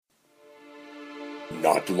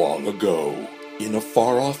Not long ago, in a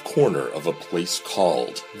far-off corner of a place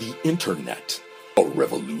called the Internet, a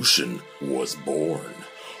revolution was born.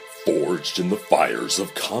 Forged in the fires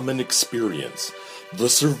of common experience, the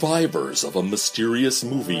survivors of a mysterious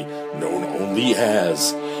movie known only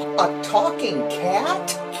as A Talking Cat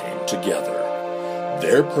came together.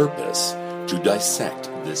 Their purpose, to dissect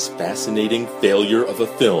this fascinating failure of a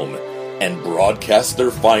film and broadcast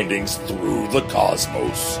their findings through the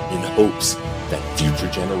cosmos in hopes that future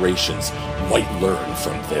generations might learn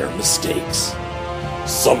from their mistakes.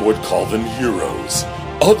 Some would call them heroes,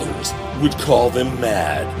 others would call them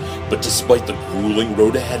mad, but despite the grueling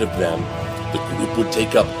road ahead of them, the group would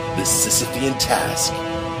take up this Sisyphean task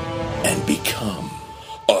and become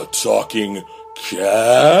a talking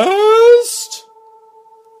cast?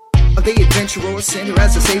 Are they adventurers, sinner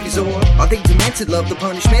as a savior's or are they demented, love the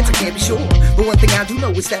punishment? I can't be sure. But one thing I do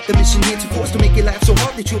know is that the mission here to force to make you laugh so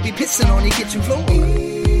hard that you'll be pissing on your kitchen floor.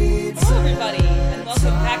 Hello everybody, and welcome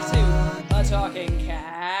back to A Talking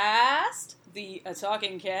Cast, the A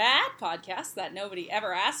Talking Cat podcast that nobody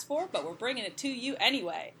ever asked for, but we're bringing it to you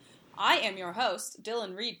anyway. I am your host,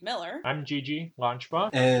 Dylan Reed Miller. I'm Gigi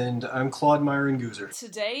Launchbot. And I'm Claude Myron Goozer.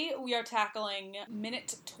 Today we are tackling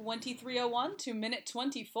minute 2301 to minute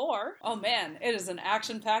 24. Oh man, it is an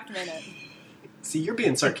action-packed minute. See, you're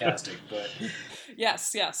being sarcastic, but...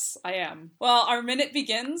 Yes, I am. Well, our minute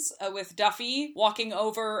begins with Duffy walking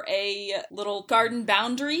over a little garden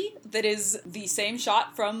boundary that is the same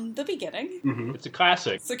shot from the beginning. Mm-hmm. It's a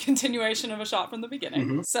classic. It's a continuation of a shot from the beginning.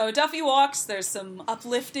 Mm-hmm. So Duffy walks, there's some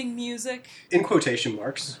uplifting music. In quotation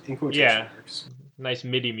marks. Marks. Nice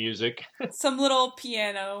MIDI music. Some little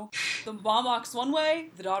piano. The mom walks one way,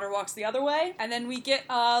 the daughter walks the other way, and then we get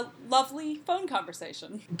a lovely phone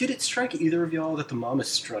conversation. Did it strike either of y'all that the mom is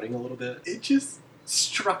strutting a little bit? It just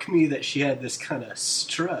struck me that she had this kind of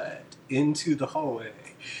strut into the hallway.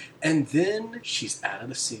 And then she's out of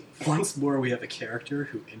the scene. Once more, we have a character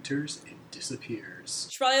who enters and disappears.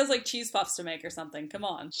 She probably has like cheese puffs to make or something. Come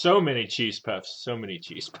on. So many cheese puffs.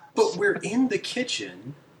 But we're in the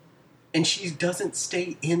kitchen, and she doesn't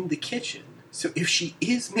stay in the kitchen. So if she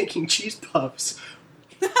is making cheese puffs,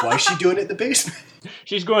 why is she doing it in the basement?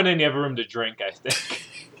 She's going in the other room to drink, I think.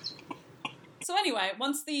 So anyway,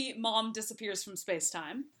 once the mom disappears from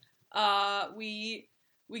space-time, we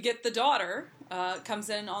get the daughter, comes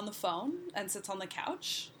in on the phone and sits on the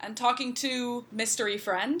couch and talking to mystery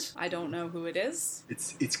friend. I don't know who it is.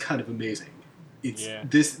 It's kind of amazing. Yeah.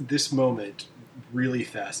 This moment really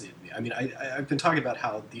fascinated me. I mean, I've been talking about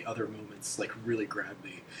how the other moments like really grabbed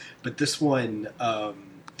me, but this one,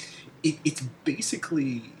 it's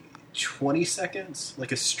basically 20 seconds,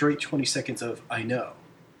 like a straight 20 seconds of I know.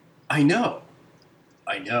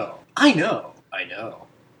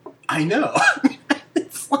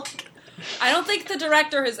 It's like, I don't think the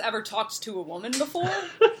director has ever talked to a woman before.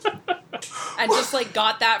 And just, like,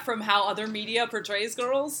 got that from how other media portrays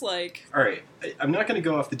girls, like... Alright, I'm not going to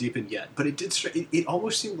go off the deep end yet, but it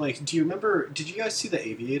almost seemed like... Did you guys see The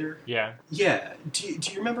Aviator? Yeah. Yeah. Do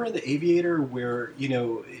you remember in The Aviator where, you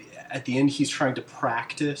know, at the end he's trying to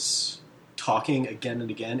practice talking again and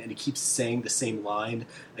again, and he keeps saying the same line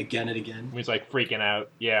again and again? He's, like, freaking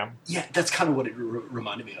out, yeah. Yeah, that's kind of what it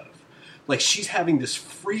reminded me of. Like, she's having this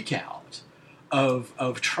freak out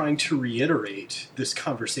of trying to reiterate this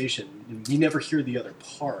conversation, and we never hear the other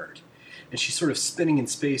part. And she's sort of spinning in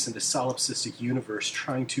space in this solipsistic universe,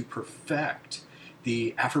 trying to perfect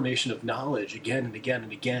the affirmation of knowledge again and again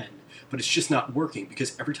and again. But it's just not working,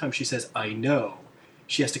 because every time she says, I know,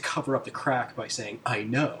 she has to cover up the crack by saying, I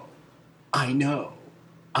know, and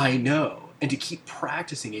to keep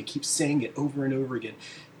practicing and keep saying it over and over again,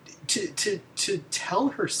 to tell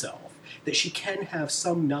herself that she can have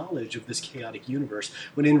some knowledge of this chaotic universe,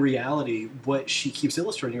 when in reality, what she keeps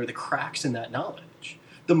illustrating are the cracks in that knowledge.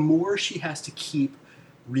 The more she has to keep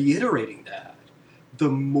reiterating that, the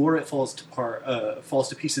more it falls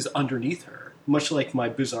to pieces underneath her, much like my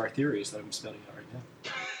bizarre theories that I'm spelling out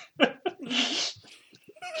right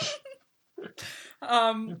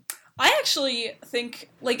now. I actually think,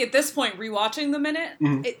 like, at this point, rewatching the minute,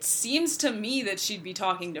 Mm-hmm. It seems to me that she'd be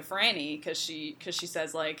talking to Franny, because she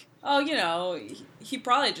says, like, oh, you know, he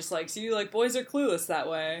probably just likes you, like, boys are clueless that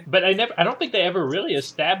way. But I don't think they ever really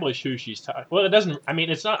establish who she's talking. Well, it doesn't, I mean,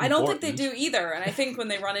 it's not I don't important. think they do either, and I think when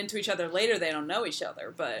they run into each other later, they don't know each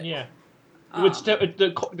other, but... Yeah.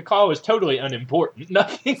 The call was totally unimportant.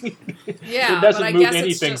 Nothing. Yeah, it doesn't but I move guess it's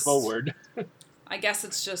anything just... forward. I guess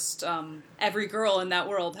it's just every girl in that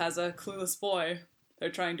world has a clueless boy they're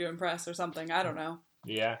trying to impress or something. I don't know.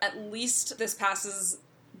 Yeah. At least this passes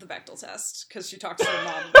the Bechdel test, because she talks to her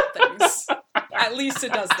mom about things. At least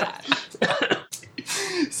it does that.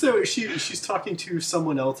 So she's talking to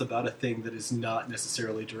someone else about a thing that is not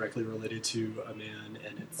necessarily directly related to a man,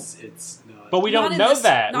 and it's not. But we don't know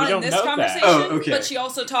that. Not We don't in this know conversation. that. Oh, okay. But she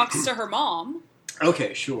also talks to her mom.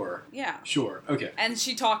 Okay, sure. Yeah. Sure. Okay. And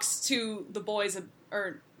she talks to the boys,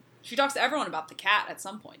 or she talks to everyone about the cat at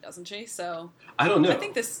some point, doesn't she? So I don't know. I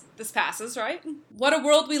think this passes, right? What a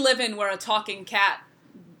world we live in where a talking cat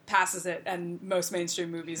passes it and most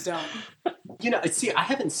mainstream movies don't. See, I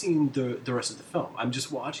haven't seen the rest of the film. I'm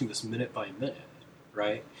just watching this minute by minute,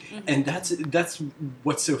 right? Mm-hmm. And that's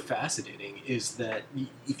what's so fascinating is that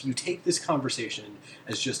if you take this conversation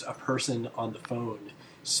as just a person on the phone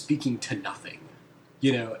speaking to nothing,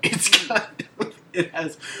 it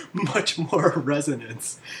has much more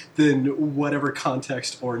resonance than whatever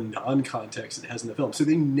context or non-context it has in the film. So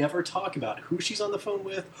they never talk about who she's on the phone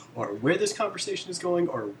with or where this conversation is going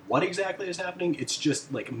or what exactly is happening. It's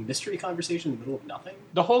just like a mystery conversation in the middle of nothing.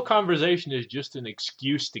 The whole conversation is just an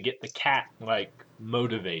excuse to get the cat,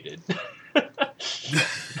 motivated.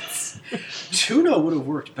 Tuna would have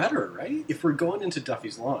worked better, right? If we're going into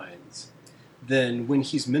Duffy's lines, then when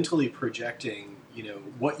he's mentally projecting,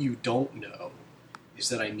 what you don't know is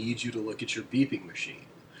that I need you to look at your beeping machine.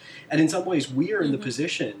 And in some ways, we are in the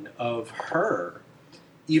position of her,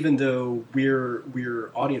 even though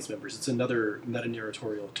we're audience members. It's another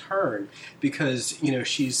meta-narratorial turn because,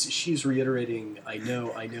 she's reiterating, I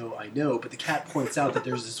know, but the cat points out that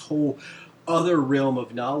there's this whole other realm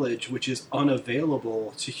of knowledge which is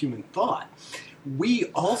unavailable to human thought. We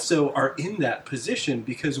also are in that position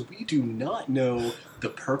because we do not know the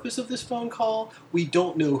purpose of this phone call. We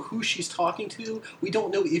don't know who she's talking to. We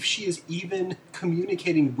don't know if she is even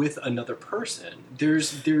communicating with another person.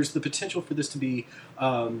 There's the potential for this to be,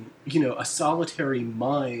 a solitary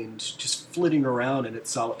mind just flitting around in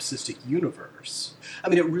its solipsistic universe. I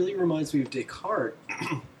mean, it really reminds me of Descartes,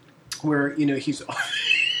 where, he's...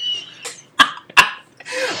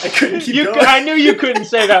 I couldn't keep going. I knew you couldn't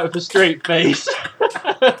say that with a straight face.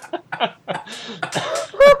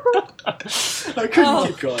 I couldn't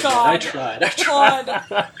keep going. God. I tried.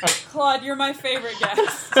 Claude, you're my favorite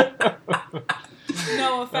guest.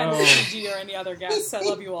 No offense to G or any other guests. I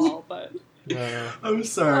love you all, but... I'm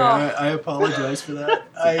sorry. I apologize for that.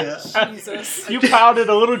 Jesus. You piled it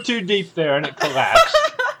a little too deep there and it collapsed.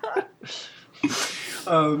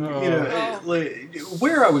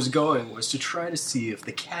 Where I was going was to try to see if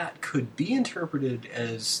the cat could be interpreted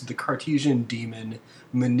as the Cartesian demon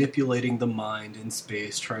manipulating the mind in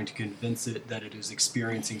space, trying to convince it that it is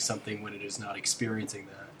experiencing something when it is not experiencing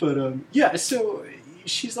that. But, so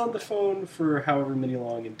she's on the phone for however many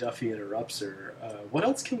long and Duffy interrupts her. What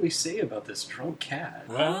else can we say about this drunk cat?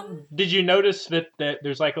 Well, did you notice that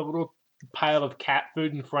there's a little pile of cat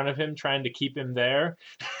food in front of him trying to keep him there?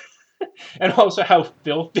 And also how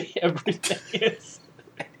filthy everything is.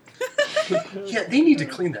 Yeah, they need to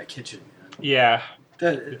clean that kitchen, man. Yeah.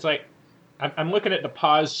 It's I'm looking at the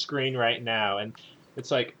pause screen right now, and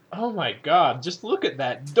it's oh my god, just look at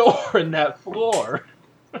that door and that floor.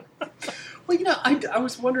 Well, I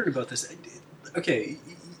was wondering about this. Okay,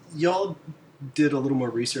 y'all did a little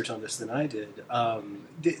more research on this than I did.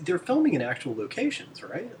 They're filming in actual locations,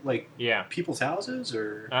 right? People's houses,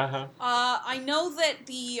 or I know that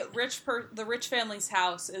the rich family's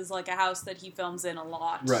house is a house that he films in a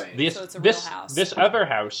lot. Right. So it's a real house. This other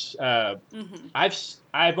house,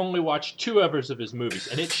 I've only watched 2 others of his movies,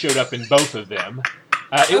 and it showed up in both of them.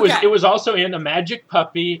 It was also in A Magic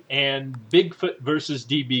Puppy and Bigfoot versus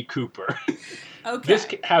D.B. Cooper. Okay. This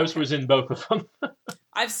house was in both of them.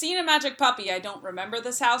 I've seen A Magic Puppy. I don't remember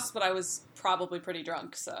this house, but I was probably pretty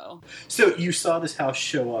drunk, so... So you saw this house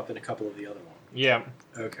show up in a couple of the other ones? Yeah.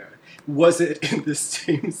 Okay. Was it in the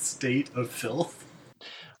same state of filth?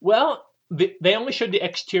 Well, they only showed the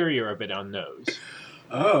exterior of it on those.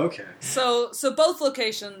 Oh, okay. So both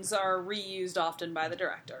locations are reused often by the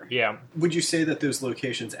director. Yeah. Would you say that those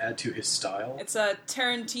locations add to his style? It's a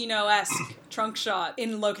Tarantino-esque trunk shot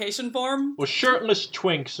in location form. Well, shirtless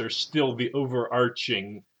twinks are still the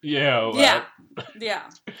overarching, Yeah.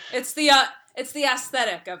 It's the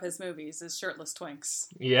aesthetic of his movies is shirtless twinks.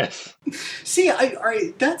 Yes. See, all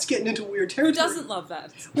right, that's getting into weird territory. Who doesn't love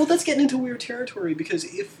that? Well, that's getting into weird territory because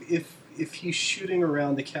if he's shooting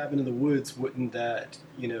around the cabin in the woods, wouldn't that,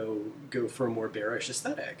 go for a more bearish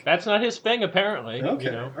aesthetic? That's not his thing, apparently.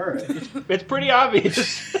 Okay, all right. It's pretty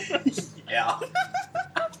obvious. Yeah.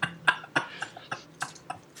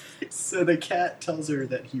 So the cat tells her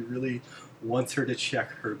that he really wants her to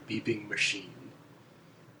check her beeping machine.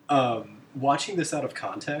 Watching this out of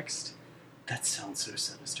context, that sounds so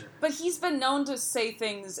sinister. But he's been known to say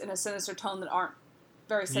things in a sinister tone that aren't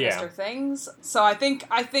very sinister things. So I think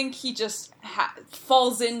he just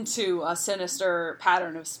falls into a sinister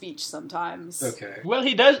pattern of speech sometimes. Okay. Well,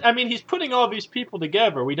 he does. I mean, he's putting all these people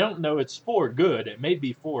together. We don't know it's for good. It may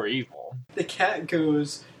be for evil. The cat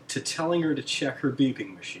goes to telling her to check her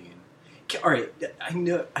beeping machine. All right, I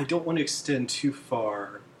know I don't want to extend too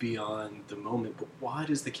far beyond the moment, but why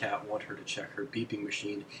does the cat want her to check her beeping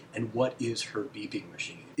machine, and what is her beeping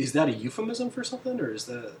machine? Is that a euphemism for something, or is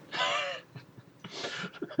that...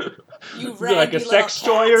 You like a sex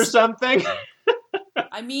toy or something?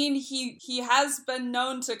 I mean, he has been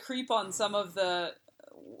known to creep on some of the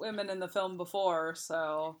women in the film before,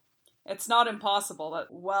 so it's not impossible that,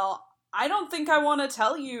 well, I don't think I want to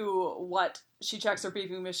tell you what she checks her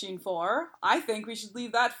beeping machine for. I think we should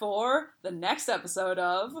leave that for the next episode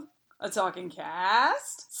of A Talking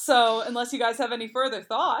Cast. So, unless you guys have any further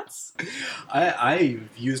thoughts. I've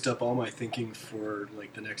used up all my thinking for,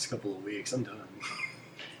 like, the next couple of weeks. I'm done.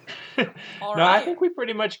 All No, right. I think we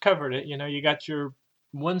pretty much covered it. You know, you got your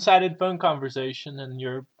one-sided phone conversation and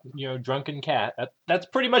your drunken cat. That's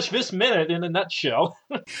pretty much this minute in a nutshell.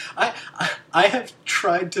 I have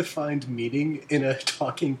tried to find meaning in a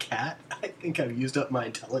talking cat. I think I've used up my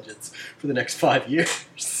intelligence for the next 5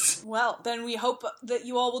 years. Well, then we hope that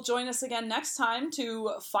you all will join us again next time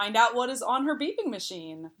to find out what is on her beeping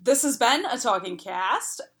machine. This has been A Talking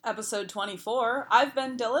Cast, episode 24. I've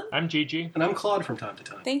been Dylan. I'm Gigi. And I'm Claude from time to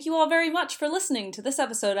time. Thank you all very much for listening to this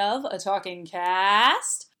episode of A Talking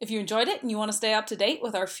Cast. If you enjoyed it and you want to stay up to date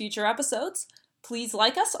with our future episodes, please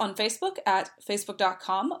like us on Facebook at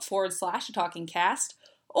facebook.com/ATalkingCast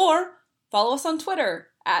or follow us on Twitter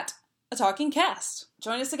at A Talking Cast.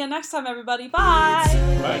 Join us again next time, everybody. Bye!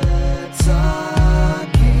 Bye.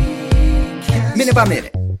 Minute by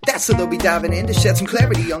minute. That's so they'll be diving in to shed some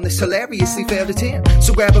clarity on this hilariously failed attempt.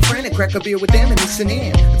 So grab a friend and crack a beer with them and listen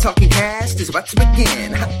in. The Talking Cast is about to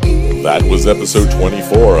begin. That was episode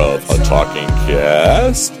 24 of A Talking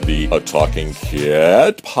Cast, the A Talking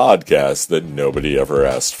Cat podcast that nobody ever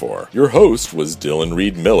asked for. Your host was Dylan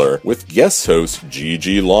Reed Miller, with guest hosts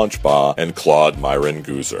Gigi Launchbaugh and Claude Myron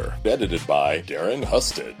Gooser. Edited by Darren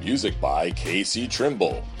Husted. Music by Casey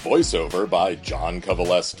Trimble. Voiceover by John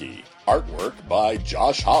Kovaleski. Artwork by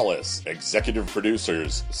Josh Hollis. Executive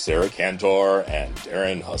producers Sarah Cantor and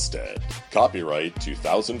Darren Husted. Copyright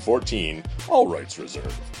 2014, all rights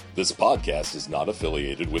reserved. This podcast is not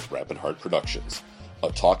affiliated with Rapid Heart Productions.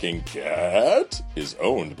 A Talking Cat is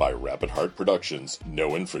owned by Rapid Heart Productions.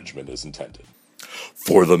 No infringement is intended.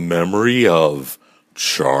 For the memory of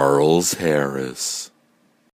Charles Harris.